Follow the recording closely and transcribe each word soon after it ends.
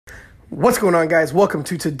What's going on, guys? Welcome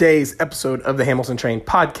to today's episode of the Hamilton Train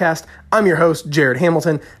podcast. I'm your host, Jared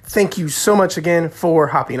Hamilton. Thank you so much again for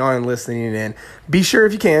hopping on and listening in. Be sure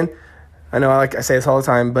if you can, I know I say this all the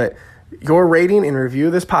time, but your rating and review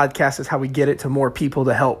of this podcast is how we get it to more people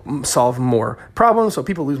to help solve more problems so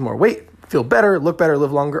people lose more weight, feel better, look better,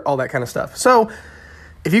 live longer, all that kind of stuff. So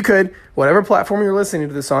if you could, whatever platform you're listening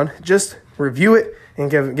to this on, just review it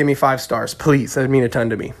and give me 5 stars, please. That'd mean a ton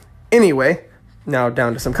to me. Anyway, now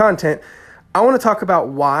down to some content. I want to talk about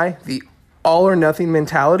why the all or nothing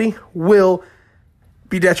mentality will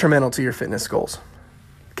be detrimental to your fitness goals.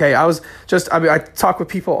 Okay, I talk with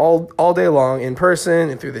people all day long in person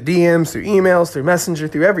and through the DMs, through emails, through Messenger,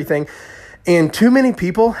 through everything. And too many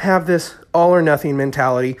people have this all or nothing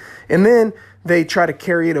mentality. And then they try to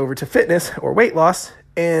carry it over to fitness or weight loss,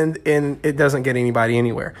 and it doesn't get anybody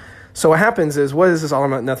anywhere. So what happens is, what is this all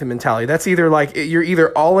or nothing mentality? That's either like you're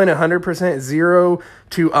either all in 100%, 0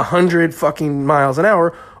 to 100 fucking miles an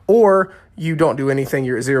hour, or you don't do anything.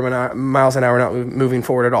 You're at 0 miles an hour, not moving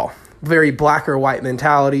forward at all. Very black or white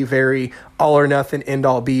mentality, very all or nothing, end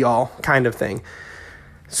all be all kind of thing.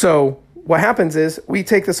 So what happens is people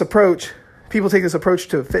take this approach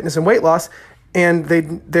to fitness and weight loss, and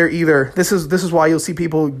they're either, this is why you'll see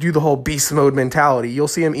people do the whole beast mode mentality. You'll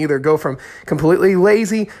see them either go from completely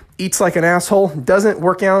lazy, eats like an asshole, doesn't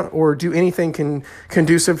work out or do anything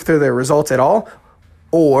conducive to their results at all,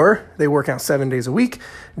 or they work out 7 days a week,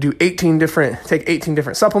 take 18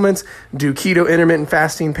 different supplements, do keto, intermittent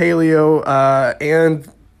fasting, paleo, and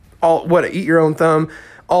eat your own thumb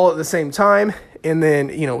all at the same time. And then,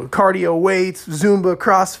 cardio, weights, Zumba,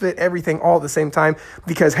 CrossFit, everything all at the same time.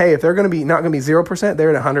 Because, hey, if they're not going to be 0%,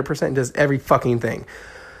 they're at 100% and does every fucking thing.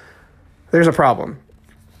 There's a problem.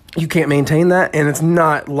 You can't maintain that, and it's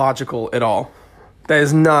not logical at all. That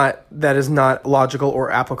is not logical or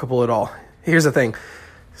applicable at all. Here's the thing.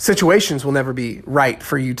 Situations will never be right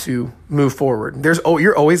for you to move forward.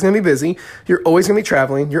 You're always going to be busy. You're always going to be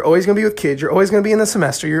traveling. You're always going to be with kids. You're always going to be in the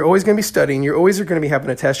semester. You're always going to be studying. You're always going to be having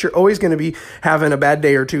a test. You're always going to be having a bad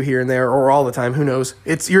day or two here and there, or all the time. Who knows?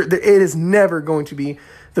 It is never going to be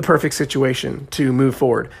the perfect situation to move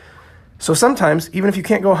forward. So sometimes, even if you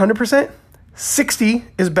can't go 100%, 60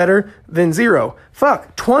 is better than 0.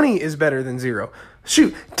 20 is better than 0.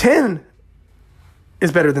 10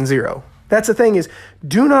 is better than 0. That's the thing is,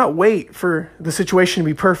 do not wait for the situation to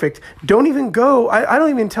be perfect. Don't even go. I don't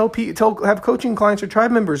even have coaching clients or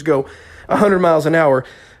tribe members go 100 miles an hour.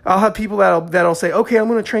 I'll have people that'll say, okay, I'm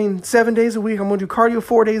going to train 7 days a week. I'm going to do cardio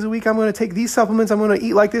 4 days a week. I'm going to take these supplements. I'm going to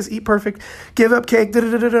eat like this, eat perfect, give up cake,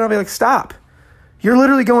 I'll be like, stop. You're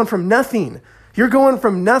literally going from nothing. You're going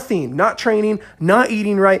from nothing, not training, not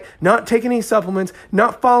eating right, not taking any supplements,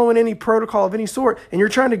 not following any protocol of any sort. And you're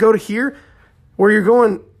trying to go to here where you're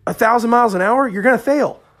going 1,000 miles an hour, you're going to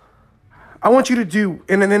fail. I want you to do,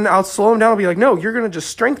 and then I'll slow them down. I'll be like, no, you're going to just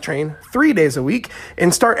strength train 3 days a week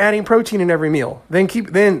and start adding protein in every meal.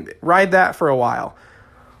 Then ride that for a while.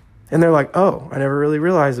 And they're like, oh, I never really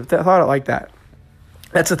realized thought it like that.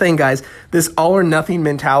 That's the thing, guys. This all or nothing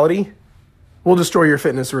mentality will destroy your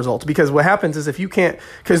fitness results, because what happens is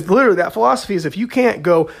because literally that philosophy is, if you can't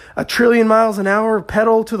go 1 trillion miles an hour,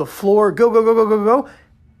 pedal to the floor, go,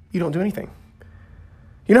 you don't do anything.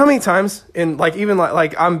 You know how many times,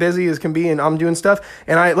 like I'm busy as can be and I'm doing stuff,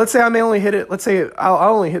 and let's say I may only hit it,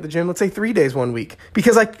 I'll only hit the gym, let's say 3 days 1 week,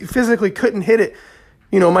 because I physically couldn't hit it,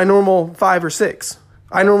 my normal 5 or 6.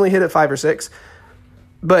 I normally hit it 5 or 6,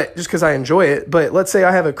 but just because I enjoy it. But let's say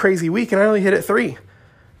I have a crazy week and I only hit it 3.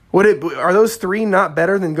 Are those 3 not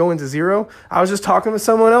better than going to 0? I was just talking with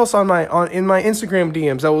someone else in my Instagram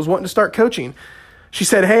DMs that was wanting to start coaching. She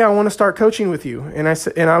said, hey, I want to start coaching with you. And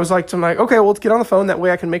I was like, okay, well, let's get on the phone. That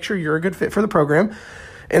way I can make sure you're a good fit for the program.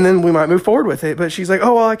 And then we might move forward with it. But she's like,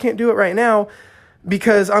 oh, well, I can't do it right now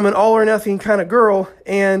because I'm an all or nothing kind of girl,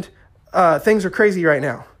 and things are crazy right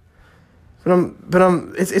now.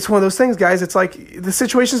 It's one of those things, guys. It's like the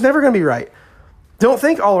situation's never going to be right. Don't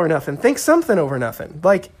think all or nothing. Think something over nothing.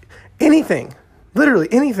 Like anything, literally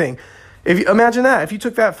anything. Imagine that. If you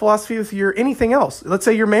took that philosophy with your anything else, let's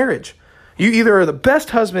say your marriage. You either are the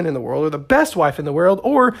best husband in the world or the best wife in the world,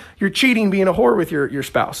 or you're cheating, being a whore with your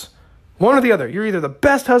spouse. One or the other. You're either the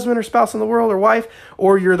best husband or spouse in the world or wife,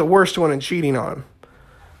 or you're the worst one and cheating on him.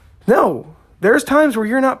 No, there's times where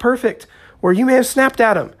you're not perfect, where you may have snapped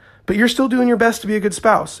at him, but you're still doing your best to be a good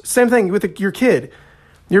spouse. Same thing with your kid.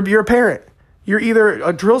 You're a parent. You're either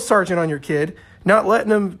a drill sergeant on your kid, not letting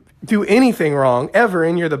them do anything wrong ever,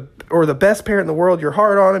 and you're the best parent in the world. You're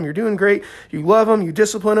hard on them. You're doing great. You love them. You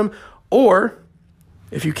discipline them. Or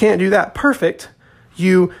if you can't do that perfect,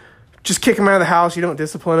 you just kick them out of the house. You don't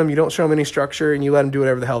discipline them. You don't show them any structure, and you let them do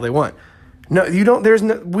whatever the hell they want. No, you don't.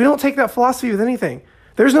 We don't take that philosophy with anything.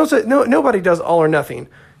 Nobody does all or nothing,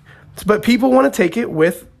 but people want to take it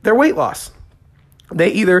with their weight loss. They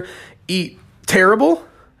either eat terrible,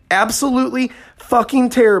 absolutely fucking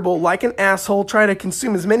terrible, like an asshole, try to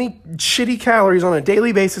consume as many shitty calories on a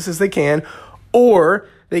daily basis as they can, or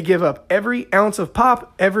they give up every ounce of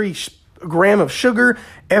pop, every gram of sugar,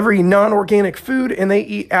 every non-organic food, and they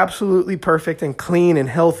eat absolutely perfect and clean and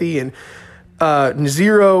healthy and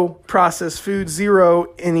zero processed foods,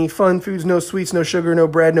 zero any fun foods, no sweets, no sugar, no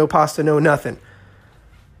bread, no pasta, no nothing.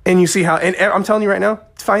 And you see how, and I'm telling you right now,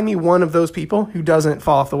 find me one of those people who doesn't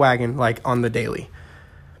fall off the wagon like on the daily.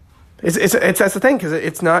 It's that's the thing, because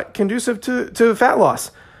it's not conducive to fat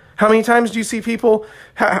loss. How many times do you see people,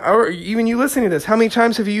 or even you listening to this, how many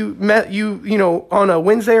times have you met on a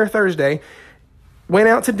Wednesday or Thursday, went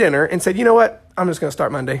out to dinner and said, you know what, I'm just going to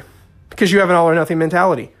start Monday, because you have an all or nothing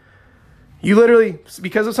mentality. You literally,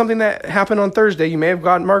 because of something that happened on Thursday, you may have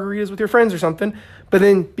gotten margaritas with your friends or something, but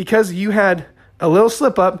then because you had a little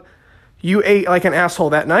slip up, you ate like an asshole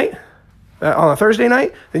that night, on a Thursday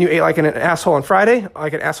night, then you ate like an asshole on Friday,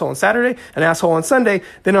 like an asshole on Saturday, an asshole on Sunday,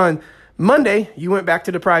 then on Monday, you went back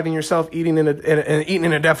to depriving yourself, eating in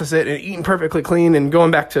a deficit and eating perfectly clean and going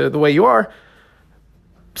back to the way you are.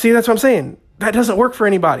 See, that's what I'm saying. That doesn't work for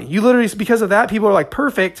anybody. You literally, because of that, people are like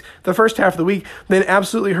perfect the first half of the week, then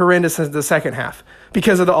absolutely horrendous in the second half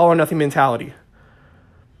because of the all or nothing mentality.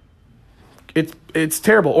 It's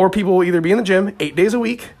terrible. Or people will either be in the gym 8 days a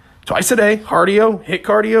week, twice a day, cardio, HIIT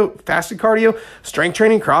cardio, fasted cardio, strength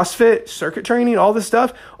training, CrossFit, circuit training, all this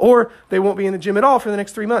stuff, or they won't be in the gym at all for the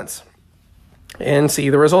next 3 months. And see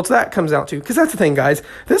the results that comes out to. Because that's the thing, guys.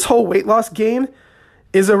 This whole weight loss game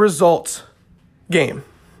is a results game,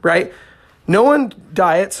 right? No one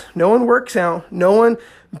diets. No one works out. No one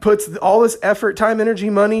puts all this effort, time, energy,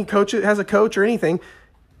 money, has a coach or anything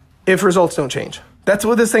if results don't change. That's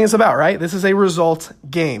what this thing is about, right? This is a results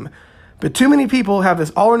game. But too many people have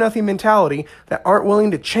this all or nothing mentality that aren't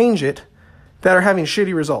willing to change it, that are having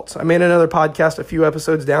shitty results. I made another podcast a few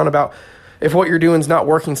episodes down about if what you're doing is not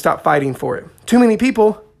working, stop fighting for it. Too many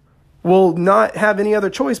people will not have any other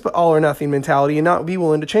choice but all or nothing mentality and not be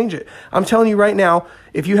willing to change it. I'm telling you right now,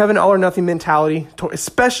 if you have an all or nothing mentality,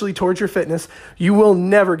 especially towards your fitness, you will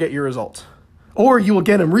never get your results. Or you will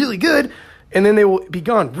get them really good, and then they will be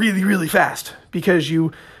gone really, really fast because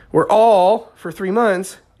you were all for 3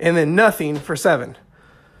 months and then nothing for 7.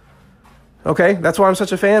 Okay? That's why I'm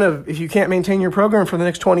such a fan of, if you can't maintain your program for the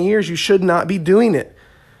next 20 years, you should not be doing it.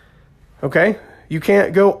 Okay? You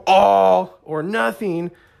can't go all or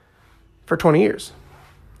nothing for 20 years.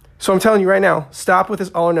 So I'm telling you right now, stop with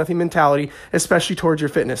this all or nothing mentality, especially towards your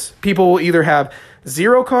fitness. People will either have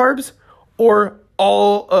 0 carbs or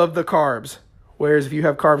all of the carbs. Whereas if you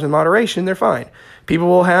have carbs in moderation, they're fine. People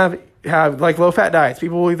will have like low fat diets.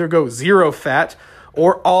 People will either go 0 fat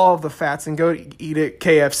or all of the fats and go eat at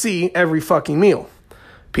KFC every fucking meal.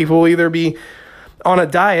 People will either be on a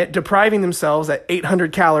diet, depriving themselves at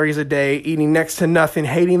 800 calories a day, eating next to nothing,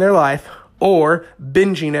 hating their life, or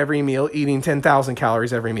binging every meal, eating 10,000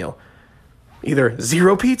 calories every meal. Either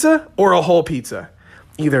 0 pizza or a whole pizza.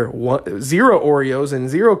 Either 0 Oreos and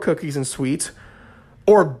 0 cookies and sweets,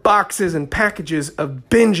 or boxes and packages of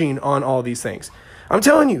binging on all these things. I'm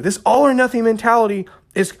telling you, this all or nothing mentality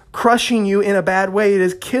is crushing you in a bad way. It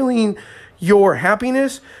is killing your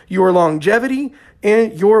happiness, your longevity,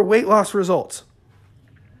 and your weight loss results.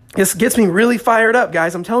 This gets me really fired up,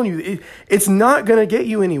 guys. I'm telling you, it's not going to get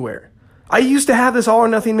you anywhere. I used to have this all or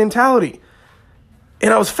nothing mentality,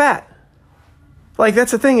 and I was fat. Like,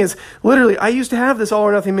 that's the thing is, literally, I used to have this all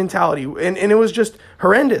or nothing mentality, and it was just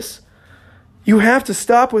horrendous. You have to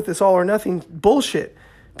stop with this all or nothing bullshit,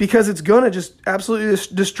 because it's going to just absolutely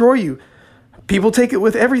destroy you. People take it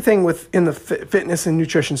with everything within the fitness and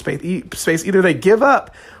nutrition space. Either they give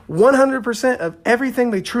up 100% of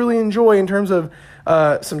everything they truly enjoy in terms of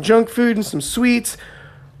some junk food and some sweets.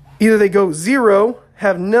 Either they go 0,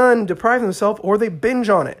 have none, deprive themselves, or they binge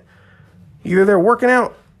on it. Either they're working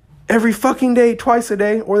out every fucking day, twice a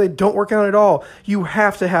day, or they don't work out at all. You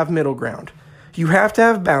have to have middle ground. You have to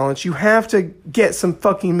have balance. You have to get some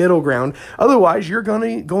fucking middle ground. Otherwise, you're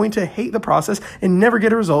going to hate the process and never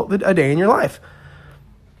get a result a day in your life.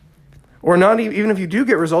 Or not even if you do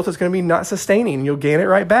get results, it's going to be not sustaining. You'll gain it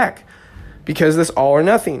right back because this all or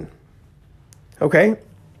nothing. Okay?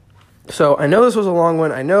 So I know this was a long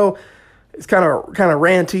one. I know it's kind of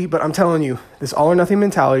ranty, but I'm telling you, this all or nothing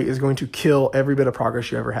mentality is going to kill every bit of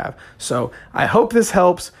progress you ever have. So I hope this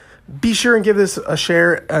helps. Be sure and give this a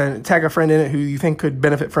share and tag a friend in it who you think could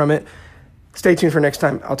benefit from it. Stay tuned for next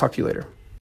time. I'll talk to you later.